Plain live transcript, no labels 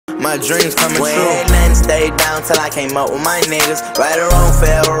My dreams coming true. Ain't nothing, stayed down till I came up with my niggas. Right or wrong,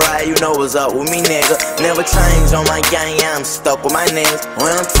 forever right, you know what's up with me, nigga. Never change on my gang, yeah, I'm stuck with my niggas.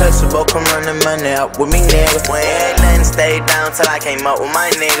 When I'm touchable, come run the money up with me, nigga. When ain't nothing, stayed down till I came up with my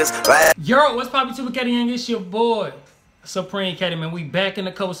niggas. Right. Yo, what's poppin', Supremekati, and it's your boy Supremekati, man. We back in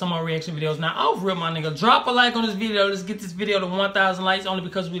the cover with some more reaction videos. Now, off real, my nigga, drop a like on this video. Let's get this video to 1,000 likes, only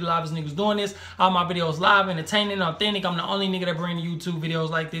because we the livest niggas doing this. All my videos live, entertaining, authentic. I'm the only nigga that bring YouTube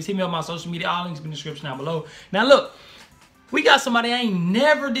videos like this. Hit me on my social media. All links in the description down below. Now, look, we got somebody I ain't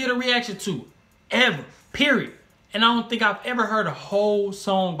never did a reaction to, ever, period. And I don't think I've ever heard a whole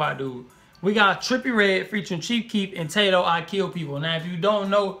song by dude. We got Trippie Red featuring Chief Keef and Tadoe, I Kill People. Now, if you don't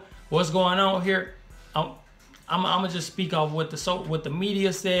know what's going on here, I'm gonna just speak off what the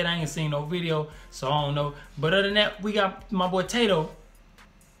media said. I ain't seen no video, so I don't know. But other than that, we got my boy Tadoe.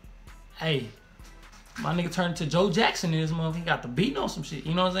 Hey, my nigga turned to Joe Jackson in this month. He got the beat on some shit.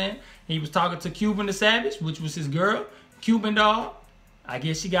 You know what I'm saying? He was talking to Cuban the Savage, which was his girl, Cuban dog. I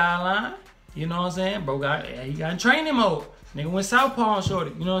guess she got a line. You know what I'm saying? Bro he got in training mode. Nigga went southpaw on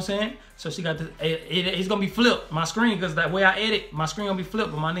shorty. You know what I'm saying? So she got the. It's gonna be flipped my screen because that way I edit, my screen gonna be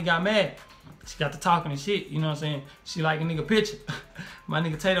flipped. But my nigga got mad. She got to talking and shit, you know what I'm saying? She like a nigga picture. My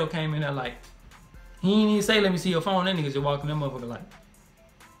nigga Tadoe came in there like, he ain't even say, let me see your phone. That nigga just walking them motherfucker like.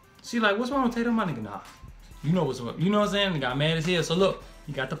 She like, what's wrong with Tadoe? My nigga, nah. You know what's up. You know what I'm saying? He got mad as hell. So look,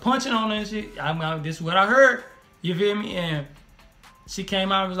 he got the punching on her and shit. This is what I heard. You feel me? And she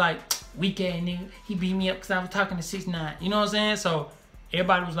came out and was like, weak ass nigga. He beat me up because I was talking to 6ix9ine. You know what I'm saying? So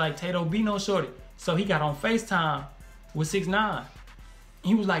everybody was like, Tadoe be no shorty. So he got on FaceTime with 6ix9ine.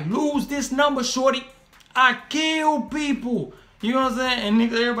 He was like, lose this number, shorty. I kill people. You know what I'm saying? And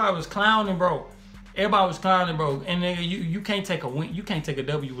nigga, everybody was clowning, bro. Everybody was clowning, bro. And nigga, you can't take a win. You can't take a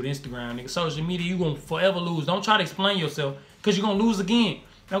W with Instagram, nigga. Social media, you gonna forever lose. Don't try to explain yourself, cause you're gonna lose again.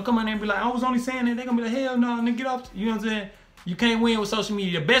 Don't come in there and be like, I was only saying that. They gonna be like, hell no, nigga, get off. You know what I'm saying? You can't win with social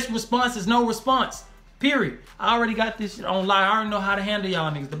media. The best response is no response. Period. I already got this shit on live. I already know how to handle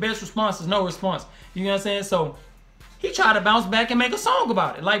y'all niggas. The best response is no response. You know what I'm saying? So he tried to bounce back and make a song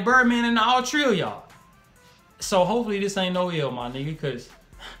about it, like Birdman and the All Trill, y'all. So hopefully this ain't no ill, my nigga, because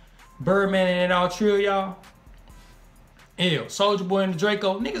Birdman and the All Trill, y'all. Ill. Soulja Boy and the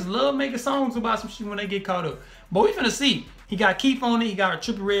Draco. Niggas love making songs about some shit when they get caught up. But we finna see. He got Keef on it. He got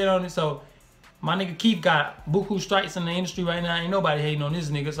Trippie Red on it. So my nigga Keef got buku strikes in the industry right now. Ain't nobody hating on this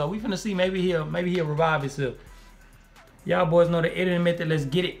nigga. So we finna see. Maybe he'll revive himself. Y'all boys know the editing method. Let's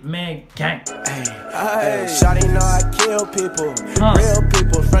get it, man. Gang. Hey, shawty know I kill people. Real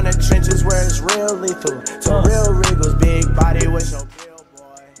people from the trenches where it's real lethal. So real wriggles, big body with your pill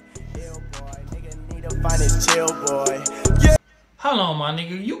boy. Ill boy, nigga need to find his chill boy. Yeah. Hold on, my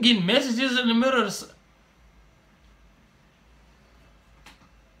nigga. You getting messages in the middle of the...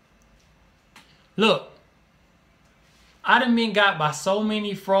 Look, I done been got by so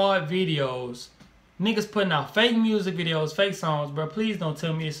many fraud videos. Niggas putting out fake music videos, fake songs, bro. Please don't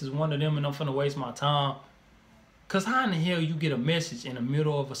tell me this is one of them and I'm finna waste my time. Cause how in the hell you get a message in the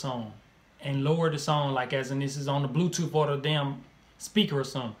middle of a song and lower the song like as in this is on the Bluetooth or the damn speaker or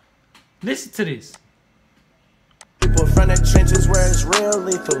something? Listen to this. People from the trenches where it's real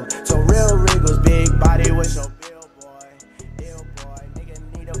lethal. So real wriggles, big body with your bill boy. Ill boy,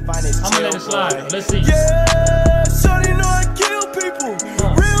 nigga need to find his I'm gonna let it slide. Let's see. Yeah, shawty know I kill people.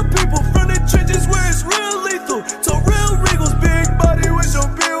 Real people from the trenches where it's real lethal. So real wriggles, big body with your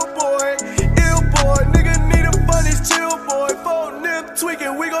bill boy. Ill boy, nigga need to find his chill boy. Phone them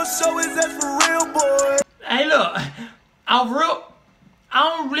tweaking, we gon' show his ass for real boy. Hey look, I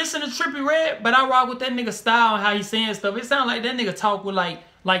don't listen to Trippie Red, but I rock with that nigga style and how he saying stuff. It sounds like that nigga talk with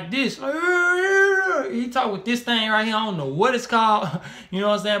like this. He talk with this thing right here. I don't know what it's called. You know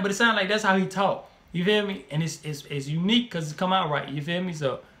what I'm saying? But it sounds like that's how he talk. You feel me? And it's unique because it's come out right. You feel me?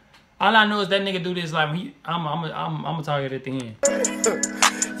 So all I know is that nigga do this like when I'm gonna talk it at the end.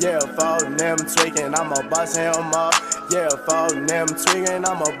 Yeah, phone them tweaking, I'ma bust him up. Yeah, phone them tweaking,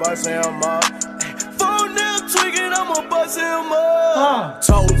 I'ma bust him up. Phone them tweaking, I'ma bust him up.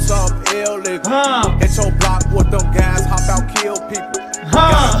 Told up illegal. Hit your block with them guys, hop out, kill people.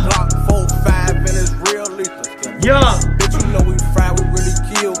 Got block 4-5 and it's real lethal. Yeah. Bitch, you know we fry, we really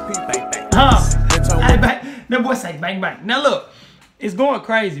kill people. Hey, bang. That boy say bang bang. Now look, it's going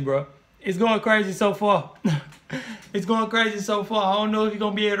crazy, bro. It's going crazy so far. It's going crazy so far. I don't know if you're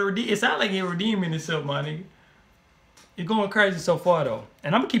gonna be able to redeem. It sounds like you're redeeming itself, my nigga. It's going crazy so far though,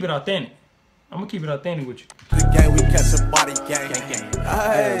 and I'm gonna keep it authentic. I'm gonna keep it authentic with you. The gang, we catch a body gang.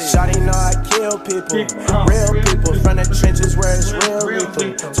 Hey, shawty know I kill people. Real people from the trenches where it's real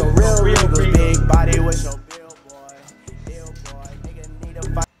lethal. So real wriggles, big body with your bill boy. Ill boy, nigga need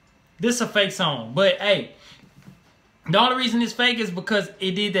to fight. this is a fake song. But hey, the only reason it's fake is because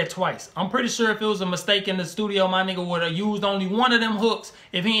it did that twice. I'm pretty sure if it was a mistake in the studio, my nigga would have used only one of them hooks.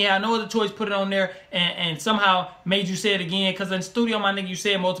 If he ain't had no other choice, put it on there and somehow made you say it again. Because in the studio, my nigga, you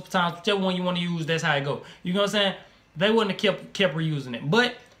say it multiple times. Whichever one you want to use, that's how it go. You know what I'm saying? They wouldn't have kept reusing it.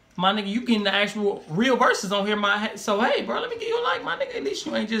 But my nigga, you getting the actual real verses on here. So hey, bro, let me give you a like, my nigga. At least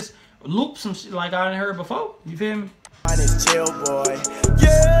you ain't just loop some shit like I done heard before. You feel me? Chill, boy.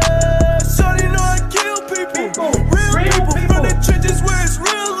 Yeah, shawty know I kill people. Real people from the trenches where it's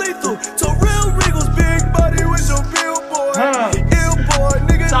real lethal. So real Regals, big body with your real boy. Ill boy,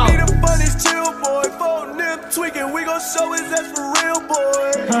 nigga need a funny chill boy. Phone them tweaking, we gon' show his ass for real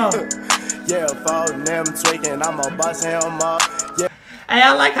boy. Yeah, phone them tweaking, I'ma bust him up. Yeah. Hey,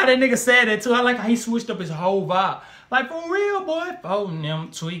 I like how that nigga said that too. I like how he switched up his whole vibe. Like, for real, boy. Phone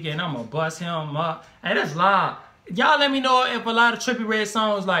them tweaking, I'ma bust him up. Hey, that's live. Y'all let me know if a lot of Trippie Redd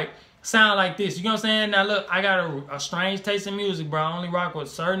songs like sound like this. You know what I'm saying? Now look, I got a strange taste in music, bro. I only rock with a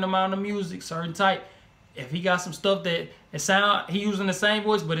certain amount of music, certain type. If he got some stuff that it sound, he using the same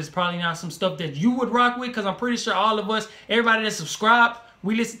voice, but it's probably not some stuff that you would rock with, because I'm pretty sure all of us, everybody that subscribed,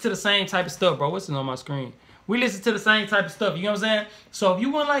 we listen to the same type of stuff, bro. What's it on my screen? We listen to the same type of stuff. You know what I'm saying? So if you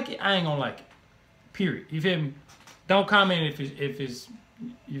wouldn't like it, I ain't gonna like it. Period. You feel me? Don't comment if it's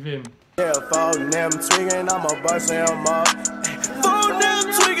you feel me? Yeah, phone them tweaking, I'ma bust him up. Phone them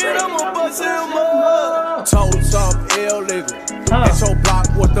tweaking, I'ma bust him up. Told something illegal. It's your block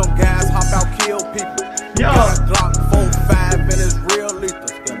with them guys, hop out, kill people. Yo. Got a Glock 4-5 and it's real lethal.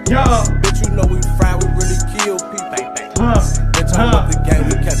 Yo. Bitch, you know we fry, we really kill people. Bitch, I'm with the gang,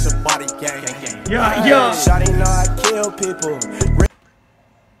 we catch a body gang. Yo. Shawty know I kill people.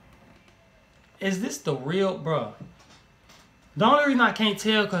 Is this the real, bro? The only reason I can't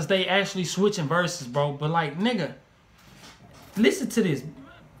tell because they actually switching verses, bro. But like, nigga, listen to this.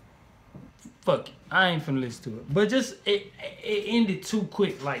 Fuck it. I ain't finna listen to it. But just, it ended too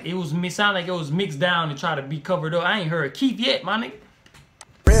quick. Like, it sounded like it was mixed down and try to be covered up. I ain't heard Keef yet, my nigga.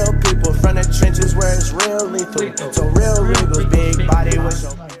 Real people from the trenches where it's real lethal. So real Regals, big body with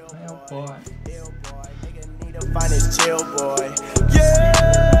your real boy. Ill boy, nigga need to find his chill boy.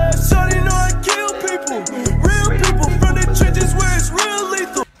 Yeah, shawty know I kill people. Real people from the trenches where it's real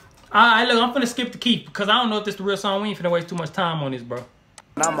lethal. Alright, look, I'm finna skip the Keef because I don't know if this is the real song. We ain't finna waste too much time on this, bro.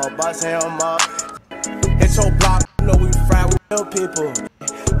 I'ma bust him up. Hit your block, you know we fry with real people.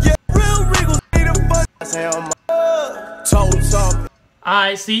 Yeah, real Regals need to bust him up. Told something.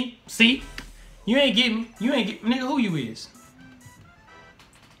 Alright, see? You ain't get me. Nigga, who you is?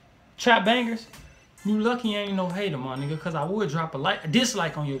 Trap bangers? You lucky you ain't no hater, my nigga, because I would drop a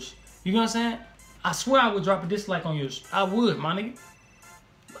dislike on your shit. You know what I'm saying? I swear I would drop a dislike on your shit. I would, my nigga.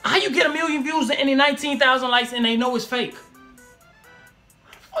 How you get 1 million views and any 19,000 likes and they know it's fake?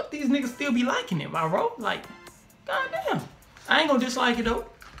 Fuck, these niggas still be liking it, my bro. Like, goddamn. I ain't gonna dislike it though,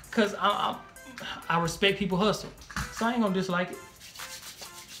 because I respect people hustle. So I ain't gonna dislike it.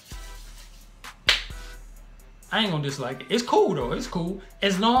 I ain't gonna dislike it. It's cool though. It's cool.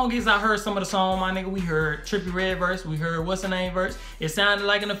 As long as I heard some of the song, my nigga, we heard Trippie Redd verse. We heard what's the name verse. It sounded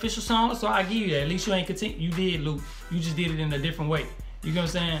like an official song, so I give you that. At least you ain't continue. You did, Luke. You just did it in a different way. You know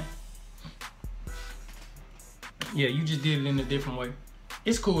what I'm saying? Yeah, you just did it in a different way.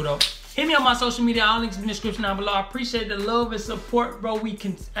 It's cool though. Hit me on my social media. All links in the description down below. I appreciate the love and support, bro. We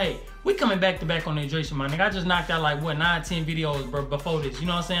coming back to back on the hydration, my nigga. I just knocked out like what 9-10 videos, bro, before this. You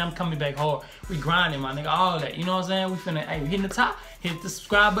know what I'm saying? I'm coming back hard. We grinding, my nigga. All that. You know what I'm saying? We finna, we hitting the top. Hit the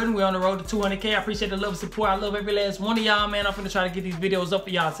subscribe button. We're on the road to 200K. I appreciate the love and support. I love every last one of y'all, man. I'm finna try to get these videos up for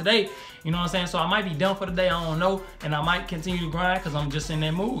y'all today. You know what I'm saying? So I might be done for the day. I don't know. And I might continue to grind because I'm just in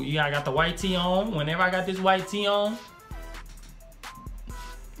that mood. Yeah, I got the white tee on. Whenever I got this white tee on,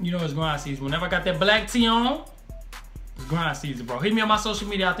 you know it's grind season. Whenever I got that black tee on, it's grind season, bro. Hit me on my social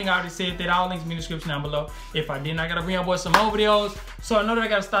media. I think I already said that. All links in the description down below. If I didn't, I gotta bring on boy some more videos. So I know that I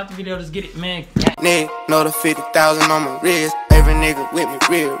gotta start the video. Let's get it, man. Nigga, know the 50,000 on my wrist. Every nigga with me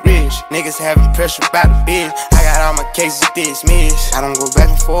real rich. Niggas having pressure about the bitch. I got all my cases dismissed. I don't go back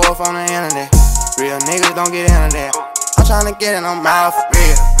and forth on the internet. Real niggas don't get into that. I'm tryna get it on my for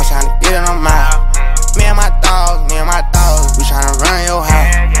real. I'm tryna get it on my. Me and my dogs, we tryna run your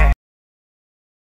house.